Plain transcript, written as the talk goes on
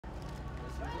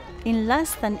In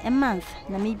less than a month,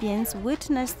 Namibians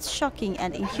witnessed shocking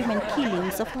and inhuman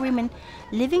killings of women,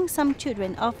 leaving some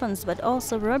children orphans but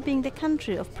also robbing the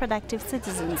country of productive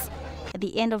citizens. At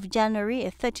the end of January,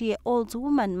 a 30-year-old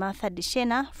woman, Martha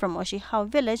Dishena, from Oshihau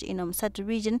village in Umsatu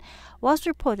region, was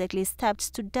reportedly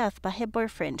stabbed to death by her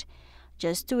boyfriend.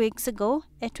 Just 2 weeks ago,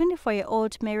 a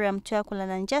 24-year-old Miriam Tuakula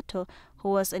Nanjato, who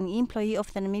was an employee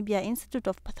of the Namibia Institute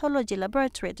of Pathology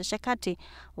Laboratory at Shakati,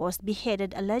 was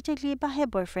beheaded allegedly by her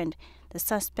boyfriend. The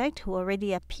suspect, who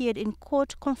already appeared in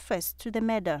court, confessed to the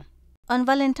murder. On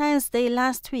Valentine's Day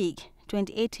last week,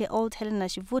 28-year-old Helena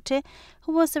Shivute,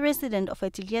 who was a resident of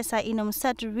Etiliesa in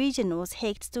Umsatu region, was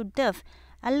hacked to death,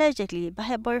 allegedly by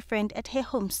her boyfriend at her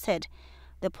homestead.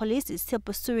 The police is still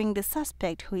pursuing the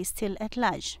suspect, who is still at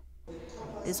large.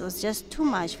 This was just too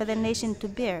much for the nation to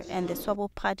bear, and the Swabo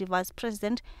Party vice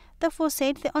president therefore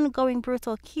said the ongoing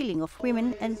brutal killing of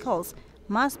women and girls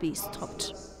must be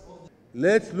stopped.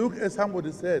 Let's look, as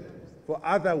somebody said, for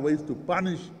other ways to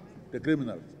punish the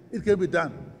criminals. It can be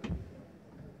done.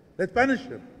 Let's punish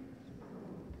them.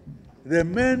 The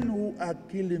men who are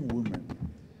killing women,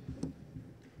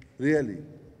 really,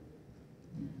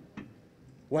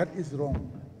 what is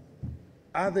wrong?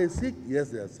 Are they sick? Yes,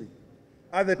 they are sick.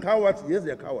 Are they cowards? Yes,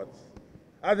 they are cowards.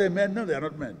 Are they men? No, they are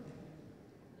not men.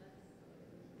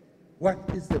 What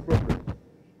is the problem?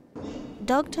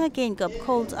 Dr. Geingob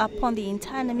called upon the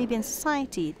entire Namibian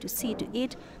society to see to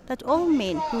it that all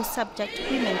men who subject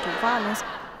women to violence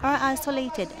are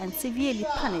isolated and severely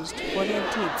punished for their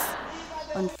deeds.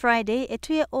 On Friday, a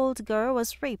 2-year-old girl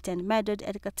was raped and murdered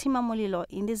at Katima Molilo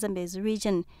in the Zambezi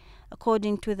region.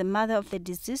 According to the mother of the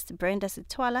deceased, Brenda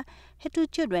Sitwala, her 2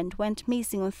 children went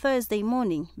missing on Thursday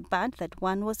morning, but that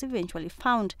one was eventually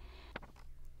found.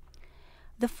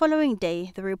 The following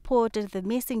day, they reported the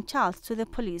missing child to the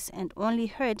police and only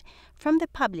heard from the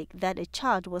public that a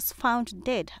child was found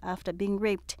dead after being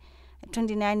raped. A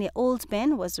 29-year-old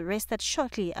man was arrested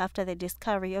shortly after the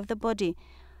discovery of the body.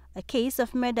 A case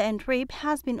of murder and rape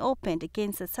has been opened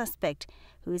against the suspect,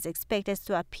 who is expected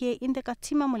to appear in the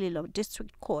Katima Molilo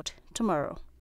District Court tomorrow.